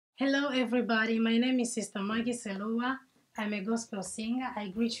Hello everybody, my name is Sister Maggie Seluwa. I'm a gospel singer. I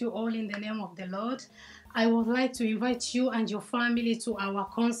greet you all in the name of the Lord. I would like to invite you and your family to our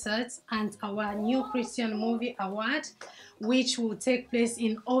concert and our New Christian Movie Award, which will take place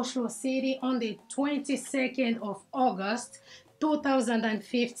in Oslo City on the 22nd of August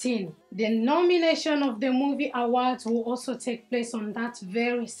 2015. The nomination of the movie awards will also take place on that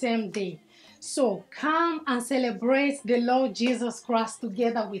very same day. So come and celebrate the Lord Jesus Christ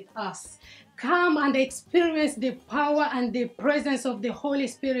together with us. Come and experience the power and the presence of the Holy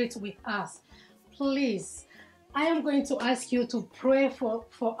Spirit with us. Please, I am going to ask you to pray for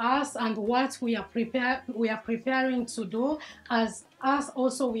us and what we are preparing to do. As us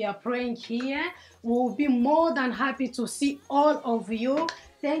also we are praying here. We will be more than happy to see all of you.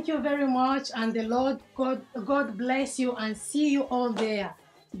 Thank you very much, and the Lord God bless you, and see you all there.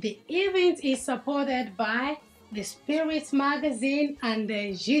 The event is supported by the Spirit Magazine and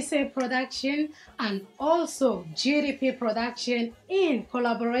the JDP Production, and also JDP Production in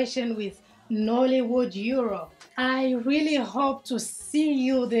collaboration with Nollywood Europe. I really hope to see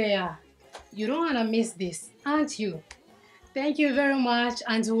you there. You don't want to miss this, aren't you? Thank you very much,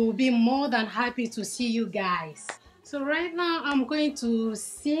 and we'll be more than happy to see you guys. So right now I'm going to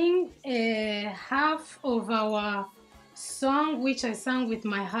sing a half of our song which I sang with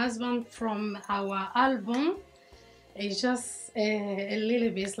my husband from our album. It's just a little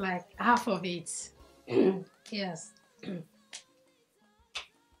bit, like half of it. Yes.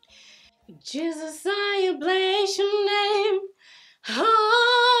 Jesus, I bless your name.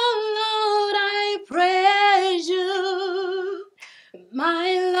 Oh Lord, I praise you.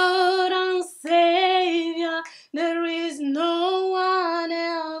 My Lord and Savior, there is no one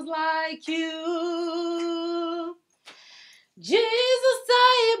else like you. Jesus,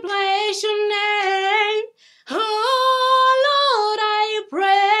 I bless your name. Oh Lord, I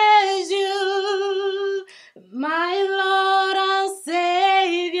praise you. My Lord and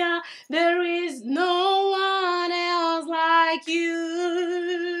Savior, there is no one else like you.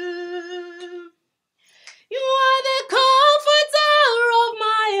 You are the comforter of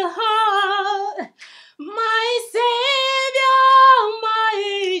my heart, my Savior,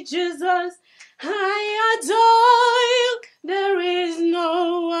 my Jesus. I adore you. There is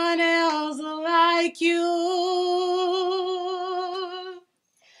no one else like you.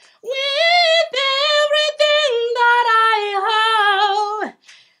 With everything that I have,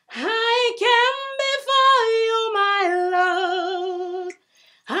 I came before you, my Lord.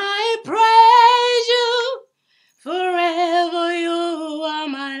 I praise you forever. You are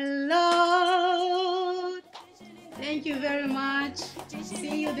my Lord. Thank you very much.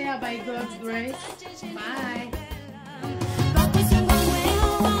 See you there by God's grace. Bye.